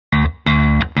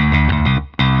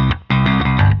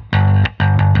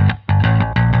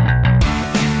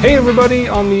Hey everybody,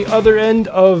 on the other end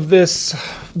of this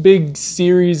big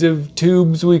series of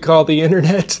tubes we call the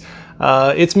internet,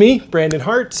 it's me, Brandon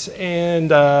Hart,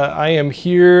 and I am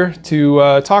here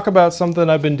to talk about something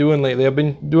I've been doing lately. I've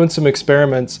been doing some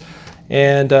experiments,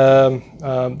 and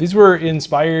these were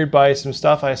inspired by some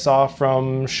stuff I saw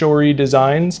from Shorey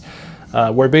Designs,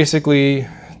 where basically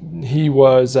he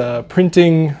was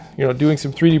printing, doing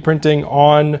some 3D printing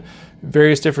on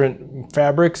various different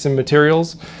fabrics and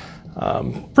materials.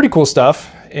 Pretty cool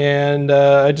stuff, and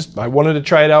I wanted to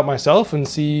try it out myself and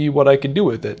see what I could do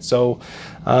with it. So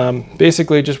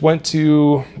basically just went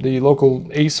to the local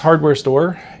Ace hardware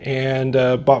store and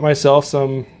bought myself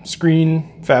some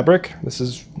screen fabric. This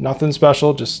is nothing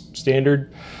special, just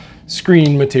standard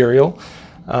screen material.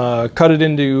 Cut it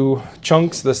into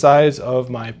chunks the size of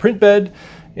my print bed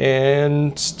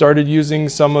and started using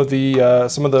some of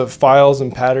the files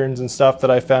and patterns and stuff that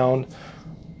I found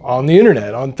on the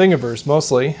internet, on Thingiverse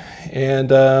mostly. And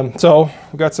so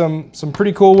we got some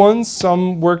pretty cool ones.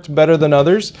 Some worked better than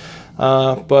others,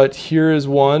 but here is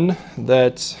one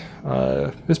that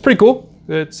is pretty cool.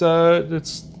 It's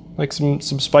like some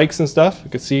spikes and stuff.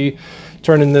 You could see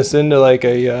turning this into like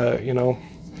a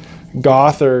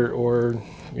goth or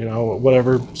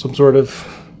whatever, some sort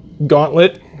of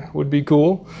gauntlet would be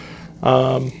cool.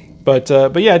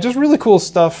 But yeah, just really cool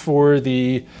stuff for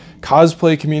the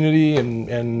cosplay community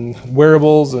and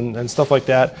wearables and stuff like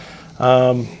that.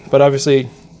 But obviously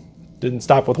didn't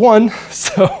stop with one.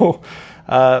 So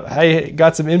I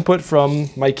got some input from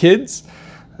my kids,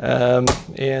 and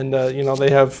they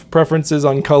have preferences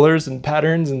on colors and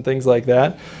patterns and things like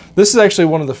that. This is actually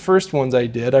one of the first ones I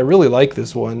did. I really like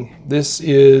this one. This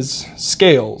is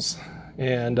scales,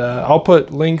 and I'll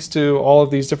put links to all of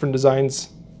these different designs.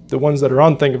 The ones that are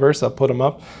on Thingiverse, I'll put them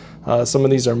up. Some of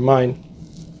these are mine.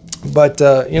 But,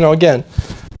 again,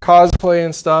 cosplay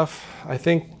and stuff, I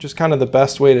think just kind of the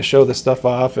best way to show this stuff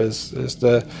off is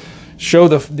to show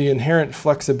the inherent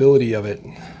flexibility of it.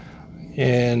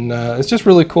 And it's just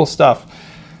really cool stuff.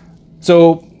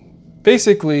 So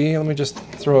basically, let me just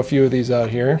throw a few of these out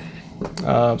here.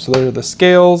 So there are the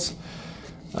scales.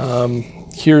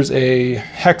 Here's a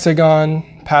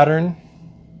hexagon pattern.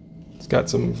 It's got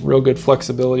some real good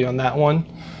flexibility on that one.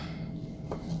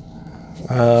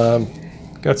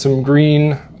 Got some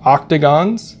green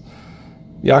octagons.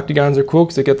 The octagons are cool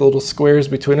because they get the little squares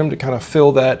between them to kind of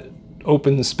fill that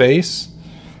open space.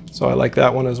 So I like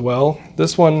that one as well.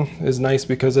 This one is nice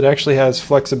because it actually has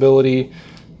flexibility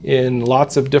in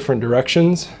lots of different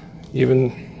directions,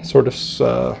 even sort of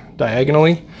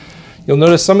diagonally. You'll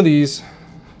notice some of these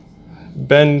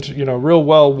bend, real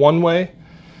well one way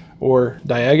or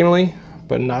diagonally,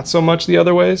 but not so much the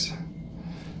other ways.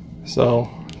 So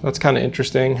that's kind of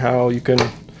interesting how you can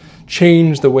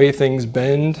change the way things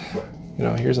bend.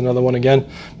 Here's another one again.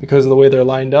 Because of the way they're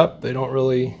lined up, they don't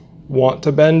really want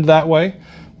to bend that way.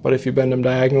 But if you bend them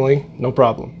diagonally, no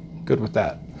problem. Good with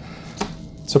that.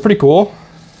 So pretty cool.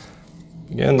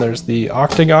 Again, there's the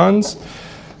octagons.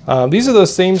 These are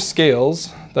those same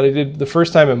scales that I did the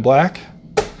first time in black.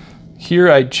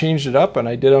 Here I changed it up and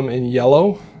I did them in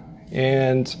yellow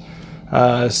and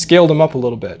scaled them up a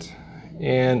little bit.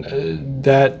 And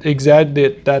that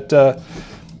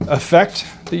effect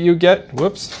that you get,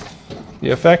 the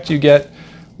effect you get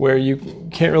where you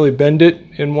can't really bend it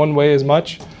in one way as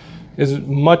much is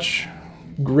much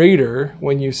greater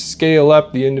when you scale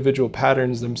up the individual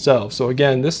patterns themselves. So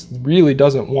again, this really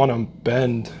doesn't want to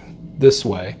bend this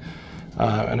way.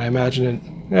 And I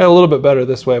imagine it a little bit better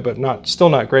this way, but still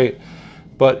not great.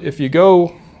 But if you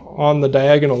go on the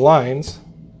diagonal lines,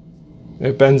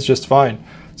 it bends just fine.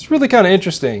 It's really kind of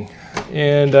interesting.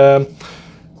 And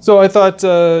so I thought,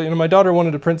 my daughter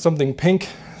wanted to print something pink.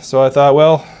 So I thought,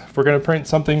 well, if we're going to print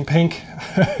something pink,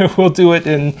 we'll do it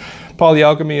in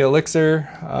polyalchemy elixir.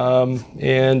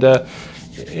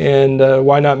 And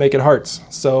why not make it hearts?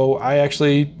 So I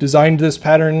actually designed this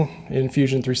pattern in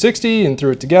Fusion 360 and threw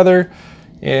it together.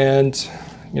 And,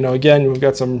 again, we've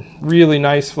got some really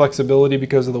nice flexibility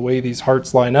because of the way these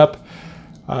hearts line up.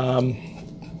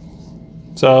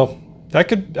 So that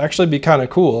could actually be kind of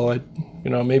cool.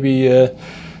 Maybe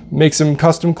make some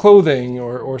custom clothing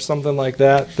or something like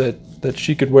that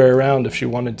she could wear around if she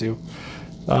wanted to.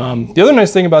 The other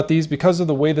nice thing about these, because of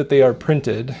the way that they are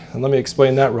printed, and let me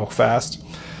explain that real fast.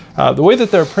 The way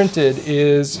that they're printed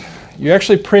is you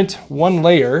actually print one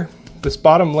layer, this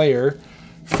bottom layer,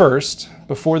 first,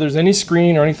 before there's any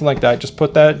screen or anything like that. Just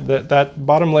put that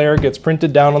bottom layer gets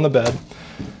printed down on the bed.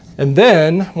 And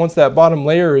then, once that bottom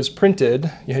layer is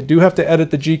printed, you do have to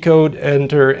edit the G-code,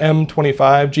 enter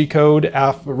M25 G-code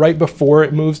right before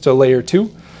it moves to layer 2.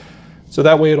 So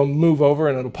that way it'll move over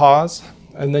and it'll pause.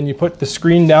 and then you put the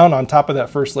screen down on top of that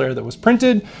first layer that was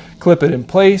printed, clip it in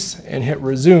place, and hit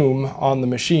resume on the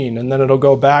machine, and then it'll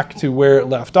go back to where it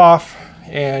left off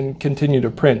and continue to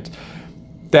print.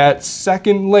 That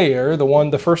second layer,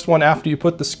 the first one after you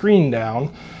put the screen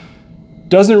down,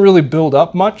 doesn't really build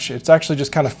up much. It's actually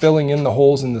just kind of filling in the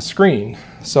holes in the screen.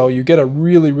 So you get a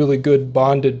really, really good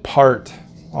bonded part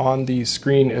on the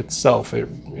screen itself.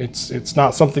 It's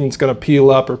not something that's going to peel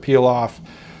up or peel off.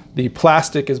 The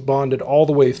plastic is bonded all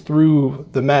the way through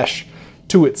the mesh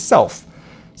to itself.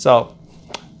 So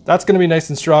that's going to be nice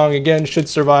and strong. Again, should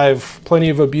survive plenty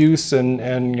of abuse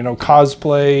and you know,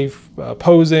 cosplay,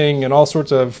 posing, and all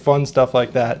sorts of fun stuff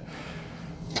like that.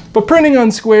 But printing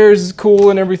on squares is cool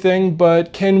and everything,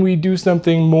 but can we do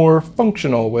something more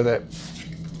functional with it?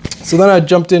 So then I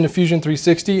jumped into Fusion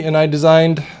 360 and I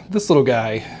designed this little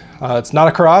guy. It's not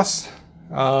a cross.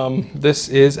 This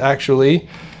is actually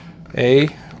a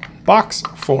box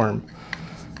form.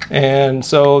 And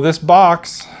so this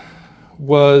box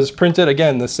was printed,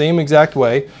 again, the same exact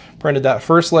way. Printed that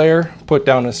first layer, put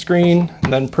down a screen,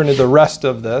 and then printed the rest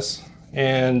of this,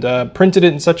 and printed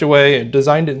it in such a way, and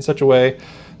designed it in such a way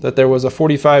that there was a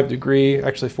 45-degree,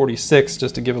 actually 46,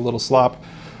 just to give a little slop,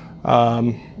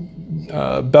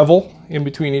 bevel in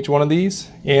between each one of these.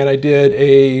 And I did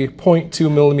a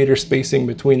 0.2 millimeter spacing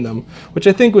between them, which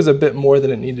I think was a bit more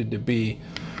than it needed to be,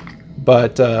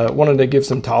 but wanted to give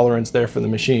some tolerance there for the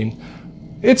machine.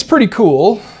 It's pretty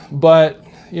cool, but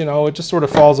you know, it just sort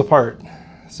of falls apart.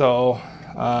 So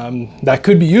that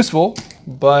could be useful,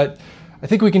 but I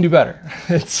think we can do better.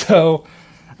 And so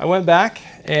I went back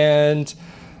and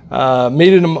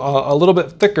made it a little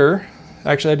bit thicker.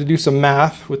 Actually, I had to do some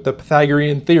math with the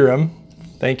Pythagorean theorem.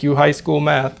 Thank you, high school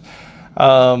math.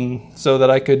 So that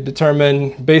I could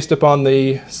determine, based upon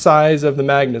the size of the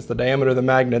magnets, the diameter of the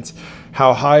magnets,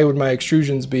 how high would my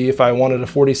extrusions be if I wanted a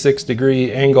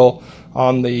 46-degree angle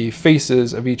on the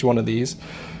faces of each one of these.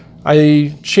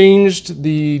 I changed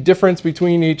the difference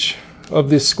between each of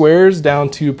the squares down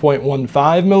to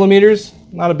 0.15 millimeters.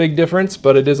 Not a big difference,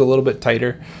 but it is a little bit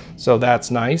tighter, so that's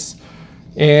nice.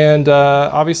 And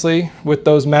obviously with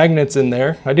those magnets in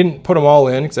there, I didn't put them all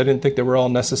in because I didn't think they were all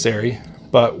necessary,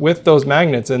 but with those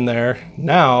magnets in there,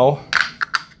 now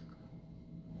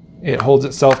it holds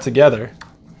itself together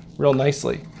real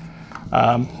nicely.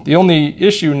 The only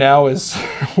issue now is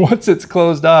once it's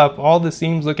closed up, all the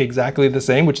seams look exactly the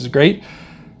same, which is great,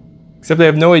 except I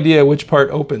have no idea which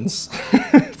part opens.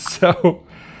 So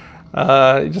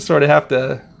you just sort of have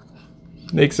to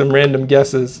make some random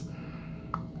guesses.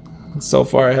 So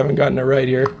far I haven't gotten it right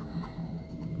here.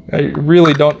 I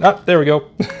really don't. Ah, there we go.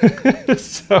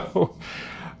 So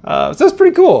that's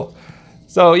pretty cool.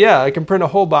 So yeah, I can print a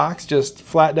whole box just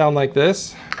flat down like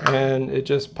this, and it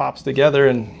just pops together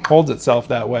and holds itself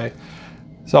that way.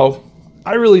 So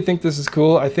I really think this is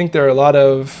cool. I think there are a lot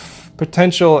of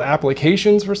potential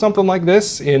applications for something like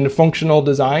this in functional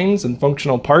designs and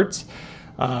functional parts.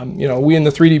 You know, we in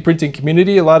the 3D printing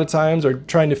community a lot of times are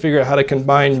trying to figure out how to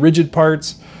combine rigid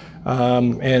parts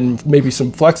and maybe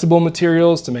some flexible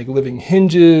materials to make living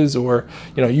hinges, or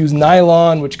you know, use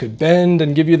nylon, which could bend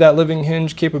and give you that living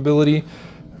hinge capability.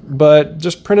 But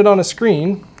just print it on a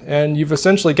screen and you've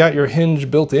essentially got your hinge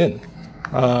built in.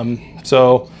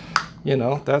 So you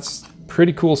know, that's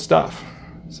pretty cool stuff.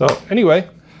 So anyway,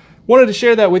 wanted to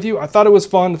share that with you. I thought it was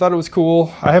fun, I thought it was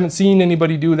cool. I haven't seen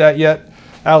anybody do that yet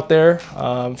out there.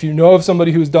 If you know of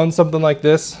somebody who's done something like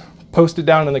this, post it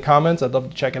down in the comments. I'd love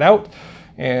to check it out.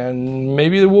 And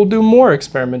maybe we'll do more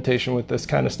experimentation with this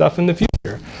kind of stuff in the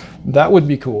future. That would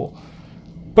be cool.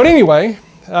 But anyway,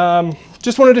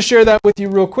 just wanted to share that with you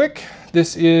real quick.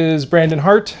 This is Brandon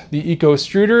Hart, the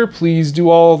ECOstruder. Please do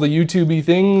all the YouTube-y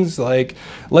things like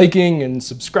liking and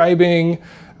subscribing.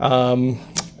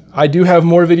 I do have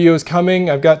more videos coming.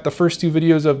 I've got the first 2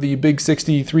 videos of the Big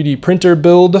 60 3D printer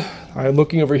build. I'm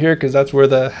looking over here because that's where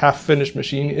the half-finished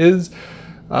machine is.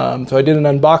 So I did an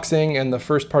unboxing and the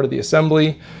first part of the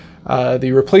assembly.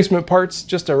 The replacement parts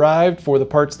just arrived for the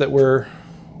parts that were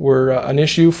an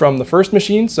issue from the first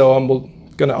machine. So I'm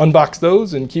going to unbox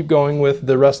those and keep going with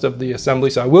the rest of the assembly.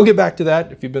 So I will get back to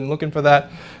that. If you've been looking for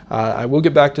that, I will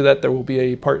get back to that. There will be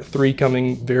a part 3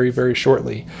 coming very, very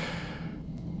shortly.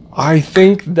 I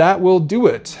think that will do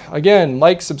it. Again,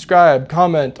 like, subscribe,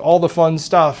 comment, all the fun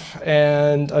stuff.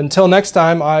 And until next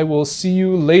time, I will see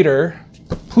you later.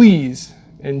 Please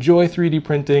enjoy 3D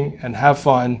printing and have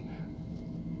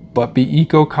fun, but be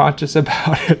eco-conscious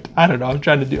about it. I don't know, I'm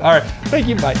trying to do. All right, thank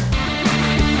you, bye.